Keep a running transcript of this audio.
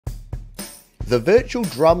The virtual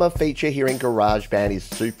drummer feature here in GarageBand is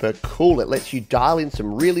super cool. It lets you dial in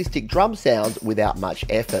some realistic drum sounds without much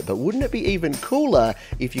effort. But wouldn't it be even cooler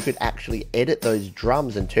if you could actually edit those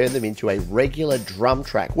drums and turn them into a regular drum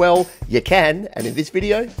track? Well, you can, and in this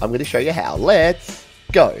video, I'm going to show you how. Let's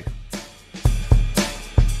go.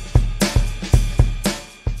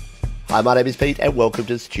 Hi, my name is Pete and welcome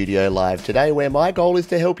to Studio Live today, where my goal is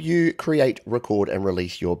to help you create, record and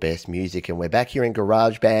release your best music. And we're back here in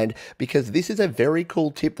GarageBand because this is a very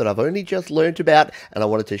cool tip that I've only just learned about and I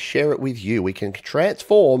wanted to share it with you. We can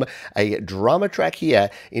transform a drummer track here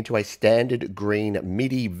into a standard green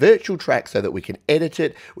MIDI virtual track so that we can edit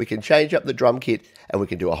it, we can change up the drum kit and we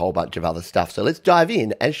can do a whole bunch of other stuff. So let's dive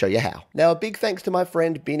in and show you how. Now, a big thanks to my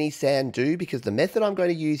friend Binny Sandu, because the method I'm going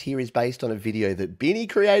to use here is based on a video that Binny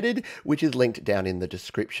created, which is linked down in the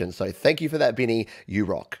description. So thank you for that, Binny. You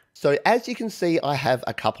rock. So as you can see, I have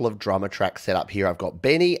a couple of drummer tracks set up here. I've got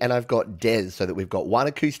Benny and I've got Des, so that we've got one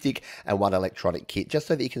acoustic and one electronic kit, just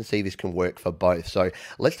so that you can see this can work for both. So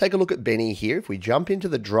let's take a look at Benny here. If we jump into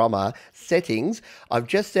the drummer settings, I've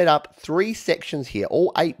just set up 3 sections here,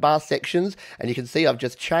 all 8-bar sections, and you can see I've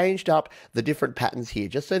just changed up the different patterns here,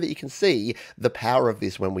 just so that you can see the power of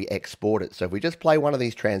this when we export it. So if we just play one of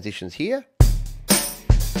these transitions here,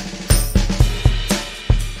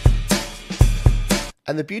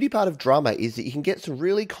 and the beauty part of drummer is that you can get some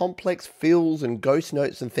really complex fills and ghost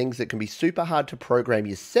notes and things that can be super hard to program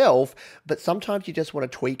yourself, but sometimes you just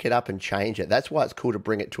want to tweak it up and change it. That's why it's cool to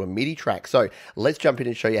bring it to a MIDI track. So let's jump in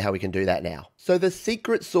and show you how we can do that now. So the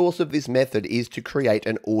secret sauce of this method is to create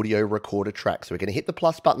an audio recorder track. So we're going to hit the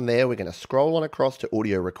plus button there. We're going to scroll on across to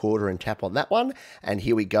audio recorder and tap on that one. And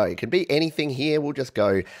here we go. It can be anything here. We'll just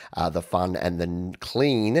go the fun and the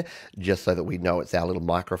clean, just so that we know it's our little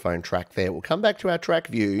microphone track there. We'll come back to our track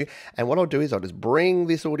view, and what I'll do is I'll just bring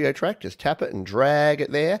this audio track, just tap it and drag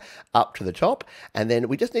it there up to the top, and then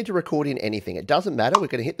we just need to record in anything. It doesn't matter. We're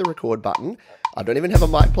going to hit the record button. I don't even have a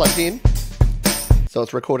mic plugged in, so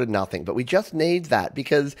it's recorded nothing, but we just need that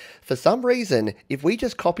because for some reason, if we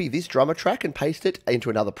just copy this drummer track and paste it into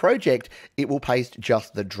another project, it will paste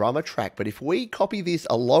just the drummer track. But if we copy this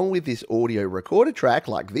along with this audio recorder track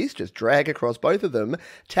like this, just drag across both of them,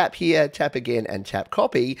 tap here, tap again, and tap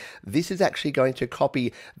copy, this is actually going to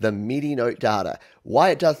copy the MIDI note data.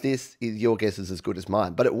 Why it does this is your guess is as good as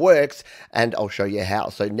mine, but it works, and I'll show you how.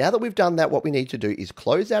 So now that we've done that, what we need to do is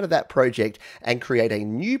close out of that project and create a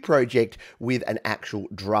new project with an actual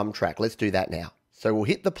drum track. Let's do that now. So we'll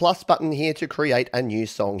hit the plus button here to create a new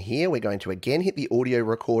song here. We're going to again hit the audio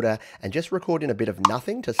recorder and just record in a bit of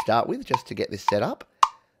nothing to start with, just to get this set up.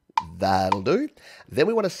 That'll do. Then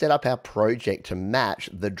we want to set up our project to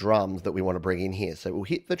match the drums that we want to bring in here. So we'll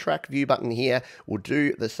hit the track view button here. We'll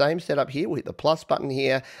do the same setup here. We'll hit the plus button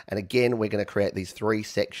here. And again, we're going to create these 3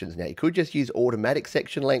 sections. Now, you could just use automatic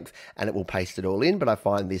section length and it will paste it all in, but I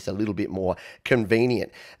find this a little bit more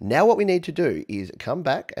convenient. Now, what we need to do is come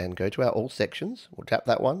back and go to our all sections. We'll tap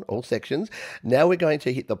that one, all sections. Now we're going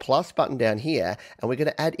to hit the plus button down here and we're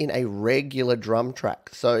going to add in a regular drum track.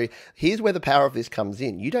 So here's where the power of this comes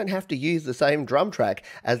in. You don't have to use the same drum track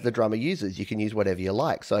as the drummer uses. You can use whatever you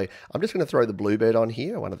like. So I'm just going to throw the Bluebird on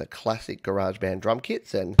here, one of the classic GarageBand drum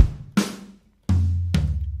kits, and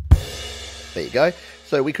there you go.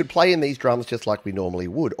 So we could play in these drums just like we normally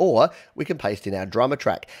would, or we can paste in our drummer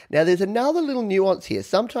track. Now there's another little nuance here.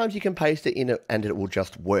 Sometimes you can paste it in and it will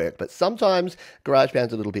just work, but sometimes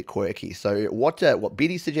GarageBand's a little bit quirky. So what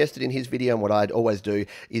Biddy suggested in his video and what I'd always do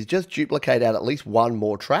is just duplicate out at least one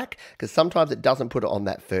more track, because sometimes it doesn't put it on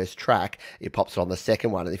that first track, it pops it on the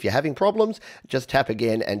second one. And if you're having problems, just tap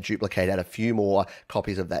again and duplicate out a few more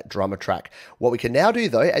copies of that drummer track. What we can now do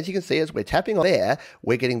though, as you can see, as we're tapping on there,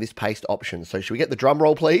 we're getting this paste option. So should we get the drum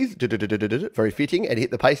roll, please? Very fitting, and hit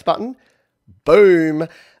the paste button. Boom.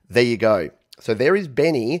 There you go. So there is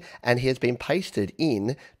Benny, and he has been pasted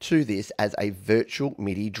in to this as a virtual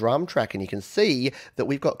MIDI drum track, and you can see that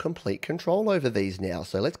we've got complete control over these now.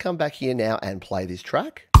 So let's come back here now and play this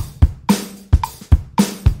track.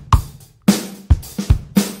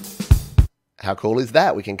 How cool is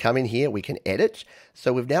that? We can come in here, we can edit.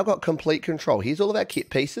 So we've now got complete control. Here's all of our kit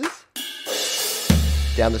pieces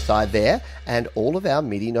down the side there, and all of our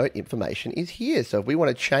MIDI note information is here. So if we want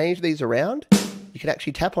to change these around, you can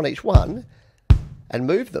actually tap on each one and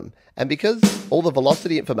move them. And because all the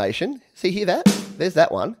velocity information, see, hear that? There's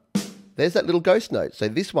that one. There's that little ghost note. So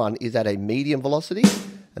this one is at a medium velocity,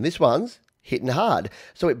 and this one's hitting hard.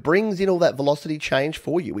 So it brings in all that velocity change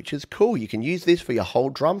for you, which is cool. You can use this for your whole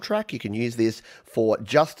drum track. You can use this for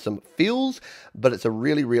just some fills, but it's a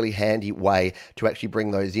really, really handy way to actually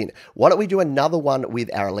bring those in. Why don't we do another one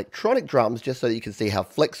with our electronic drums just so you can see how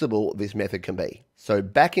flexible this method can be. So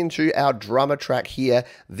back into our drummer track here.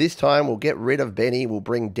 This time we'll get rid of Benny. We'll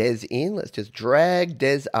bring Des in. Let's just drag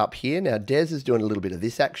Des up here. Now Des is doing a little bit of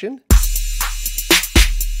this action.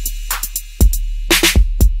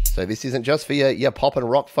 So this isn't just for your pop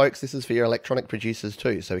and rock folks, this is for your electronic producers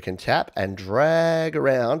too. So we can tap and drag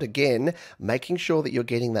around, again, making sure that you're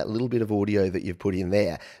getting that little bit of audio that you've put in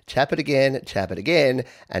there. Tap it again,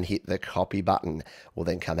 and hit the copy button. We'll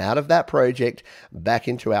then come out of that project, back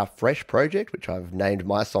into our fresh project, which I've named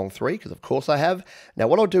My Song 3, because of course I have. Now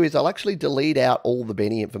what I'll do is I'll actually delete out all the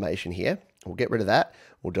Benny information here. We'll get rid of that,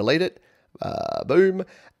 we'll delete it. Boom,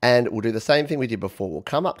 and we'll do the same thing we did before. We'll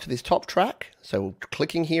come up to this top track, so we're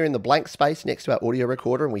clicking here in the blank space next to our audio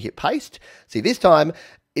recorder and we hit paste. See, this time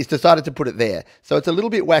it's decided to put it there, so it's a little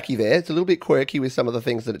bit wacky there, it's a little bit quirky with some of the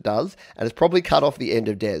things that it does, and it's probably cut off the end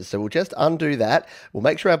of Des, so we'll just undo that. We'll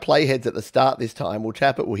make sure our playhead's at the start this time. We'll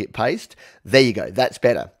tap it, we'll hit paste. There you go, that's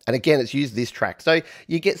better. And again, it's used this track, so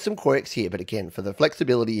you get some quirks here, but again, for the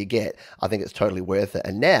flexibility you get, I think it's totally worth it.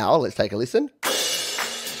 And now let's take a listen.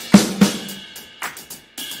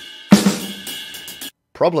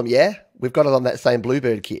 Problem, yeah? We've got it on that same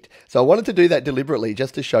Bluebird kit. So I wanted to do that deliberately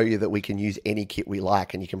just to show you that we can use any kit we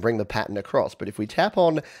like and you can bring the pattern across. But if we tap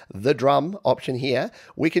on the drum option here,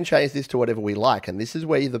 we can change this to whatever we like. And this is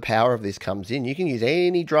where the power of this comes in. You can use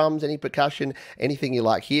any drums, any percussion, anything you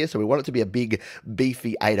like here. So we want it to be a big,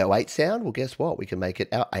 beefy 808 sound. Well, guess what? We can make it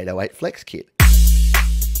our 808 Flex kit.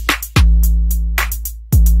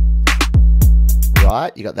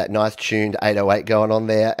 Right, you got that nice tuned 808 going on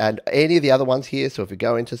there, and any of the other ones here. So if we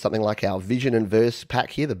go into something like our Vision and Verse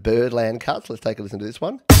pack here, the Birdland cuts, let's take a listen to this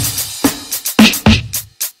one.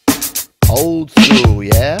 Old school,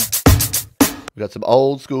 yeah? We've got some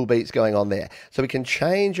old school beats going on there. So we can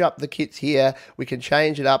change up the kits here, we can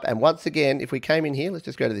change it up, and once again, if we came in here, let's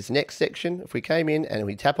just go to this next section. If we came in and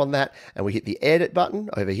we tap on that and we hit the edit button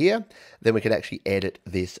over here, then we can actually edit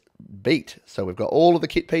this beat. So we've got all of the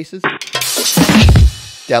kit pieces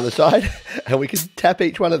down the side, and we can tap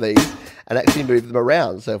each one of these and actually move them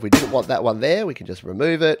around. So if we didn't want that one there, we can just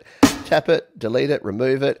remove it, tap it, delete it,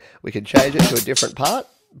 remove it. We can change it to a different part,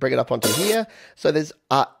 bring it up onto here. So there's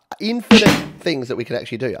infinite things that we can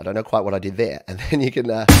actually do. I don't know quite what I did there. And then you can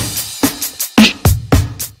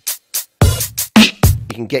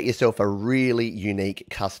get yourself a really unique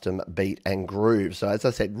custom beat and groove. So as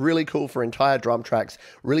I said, really cool for entire drum tracks,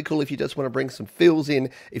 really cool if you just want to bring some fills in,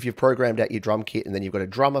 if you've programmed out your drum kit and then you've got a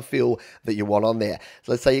drummer fill that you want on there.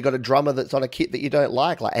 So let's say you've got a drummer that's on a kit that you don't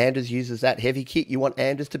like Anders uses that heavy kit, you want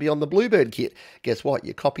Anders to be on the Bluebird kit. Guess what?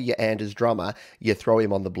 You copy your Anders drummer, you throw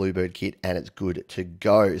him on the Bluebird kit and it's good to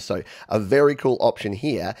go. So a very cool option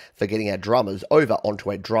here for getting our drummers over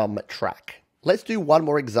onto a drum track. Let's do one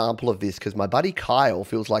more example of this because my buddy Kyle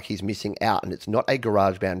feels like he's missing out and it's not a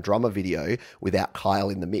GarageBand drummer video without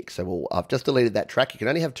Kyle in the mix. So I've just deleted that track. You can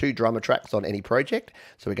only have 2 drummer tracks on any project.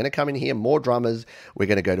 So we're going to come in here, more drummers. We're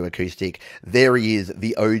going to go to acoustic. There he is,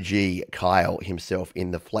 the OG Kyle himself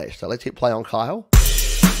in the flesh. So let's hit play on Kyle.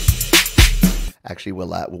 Actually,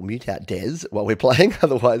 we'll mute out Des while we're playing.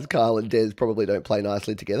 Otherwise, Kyle and Des probably don't play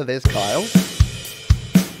nicely together. There's Kyle.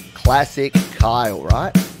 Classic Kyle,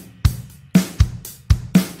 right?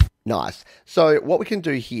 Nice. So what we can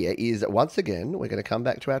do here is, once again, we're going to come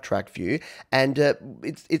back to our track view, and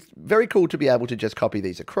it's very cool to be able to just copy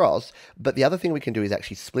these across, but the other thing we can do is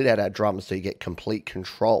actually split out our drums so you get complete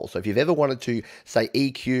control. So if you've ever wanted to, say,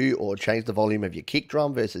 EQ or change the volume of your kick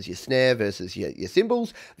drum versus your snare versus your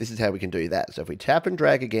cymbals, this is how we can do that. So if we tap and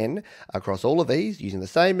drag again across all of these, using the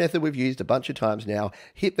same method we've used a bunch of times now,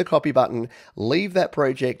 hit the copy button, leave that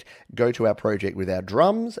project, go to our project with our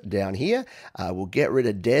drums down here. We'll get rid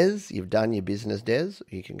of Des. You've done your business, Des.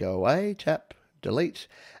 You can go away, tap, delete,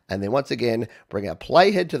 and then once again, bring our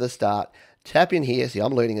playhead to the start, tap in here. See,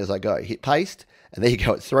 I'm learning as I go. Hit paste, and there you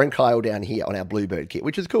go. It's thrown Kyle down here on our Bluebird kit,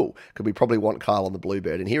 which is cool, because we probably want Kyle on the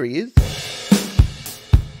Bluebird, and here he is.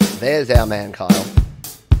 There's our man, Kyle,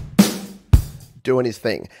 doing his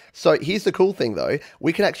thing. So here's the cool thing though,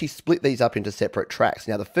 we can actually split these up into separate tracks.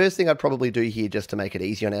 Now the first thing I'd probably do here just to make it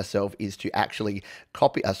easy on ourselves is to actually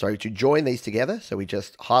to join these together. So we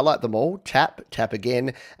just highlight them all, tap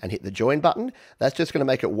again and hit the join button. That's just going to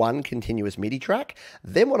make it one continuous MIDI track.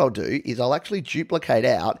 Then what I'll do is I'll actually duplicate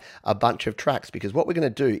out a bunch of tracks, because what we're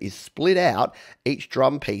going to do is split out each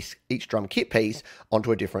drum kit piece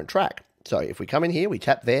onto a different track. So if we come in here, we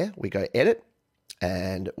tap there, we go edit,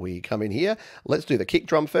 And we come in here. Let's do the kick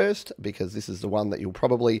drum first, because this is the one that you'll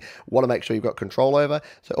probably want to make sure you've got control over.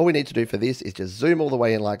 So all we need to do for this is just zoom all the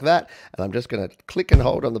way in like that. And I'm just going to click and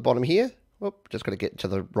hold on the bottom here. Whoop, just got to get to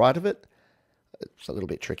the right of it. It's a little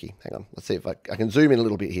bit tricky. Hang on. Let's see if I can zoom in a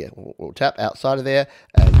little bit here. We'll tap outside of there.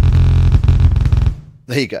 And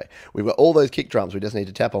there you go. We've got all those kick drums. We just need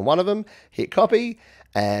to tap on one of them, hit copy,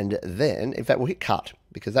 and then, in fact, we'll hit cut,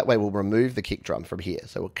 because that way we'll remove the kick drum from here.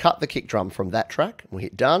 So we'll cut the kick drum from that track. We'll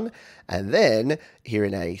hit done. And then here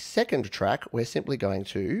in a second track, we're simply going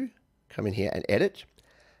to come in here and edit.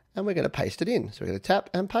 And we're going to paste it in. So we're going to tap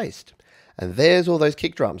and paste. And there's all those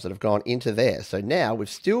kick drums that have gone into there. So now we've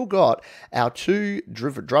still got our two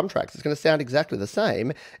drum tracks. It's going to sound exactly the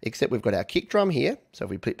same, except we've got our kick drum here. So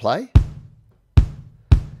if we click play,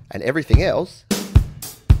 and everything else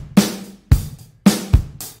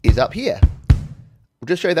is up here. We'll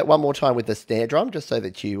just show you that one more time with the snare drum, just so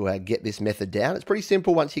that you get this method down. It's pretty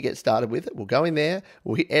simple once you get started with it. We'll go in there,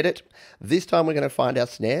 we'll hit edit. This time we're going to find our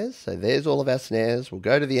snares. So there's all of our snares. We'll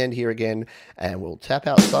go to the end here again, and we'll tap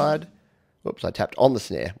outside. Whoops, I tapped on the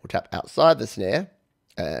snare. We'll tap outside the snare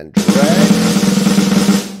and drag.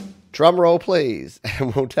 Drum roll, please.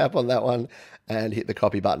 And we'll tap on that one and hit the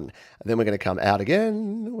copy button. And then we're going to come out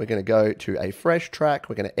again. We're going to go to a fresh track.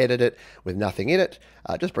 We're going to edit it with nothing in it.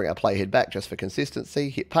 Just bring our playhead back just for consistency.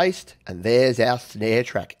 Hit paste. And there's our snare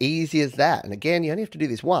track. Easy as that. And again, you only have to do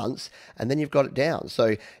this once, and then you've got it down.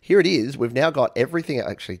 So here it is. We've now got everything.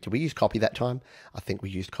 Actually, did we use copy that time? I think we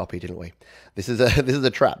used copy, didn't we? This is a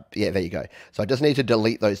trap. Yeah, there you go. So I just need to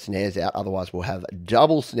delete those snares out. Otherwise, we'll have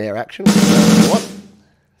double snare action.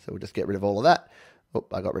 So we'll just get rid of all of that. Oh,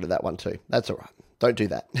 I got rid of that one too. That's all right. Don't do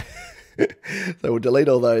that. So we'll delete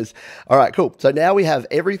all those. All right, cool. So now we have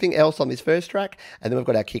everything else on this first track, and then we've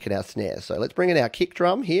got our kick and our snare. So let's bring in our kick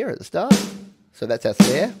drum here at the start. So that's our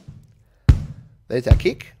snare. There's our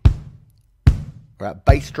kick, or our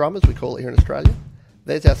bass drum as we call it here in Australia.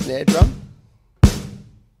 There's our snare drum.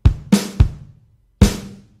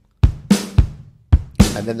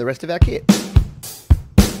 And then the rest of our kit.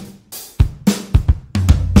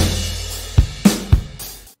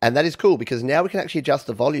 And that is cool, because now we can actually adjust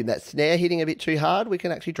the volume. That snare hitting a bit too hard, we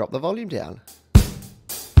can actually drop the volume down.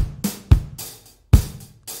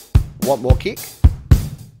 Want more kick?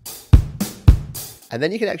 And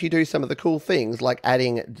then you can actually do some of the cool things like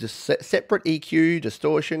adding just separate EQ,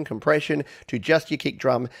 distortion, compression to just your kick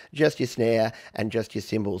drum, just your snare, and just your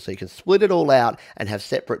cymbals. So you can split it all out and have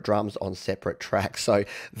separate drums on separate tracks. So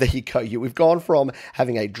there you go. We've gone from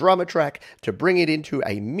having a drummer track to bring it into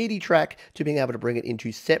a MIDI track to being able to bring it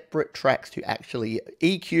into separate tracks to actually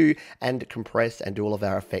EQ and compress and do all of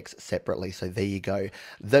our effects separately. So there you go.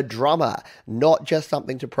 The drummer, not just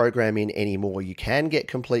something to program in anymore. You can get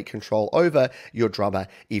complete control over your drummer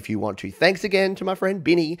if you want to. Thanks again to my friend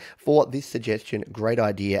Binny for this suggestion. Great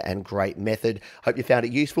idea and great method. Hope you found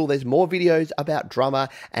it useful. There's more videos about drummer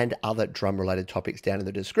and other drum related topics down in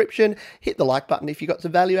the description. Hit the like button if you got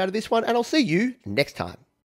some value out of this one, and I'll see you next time.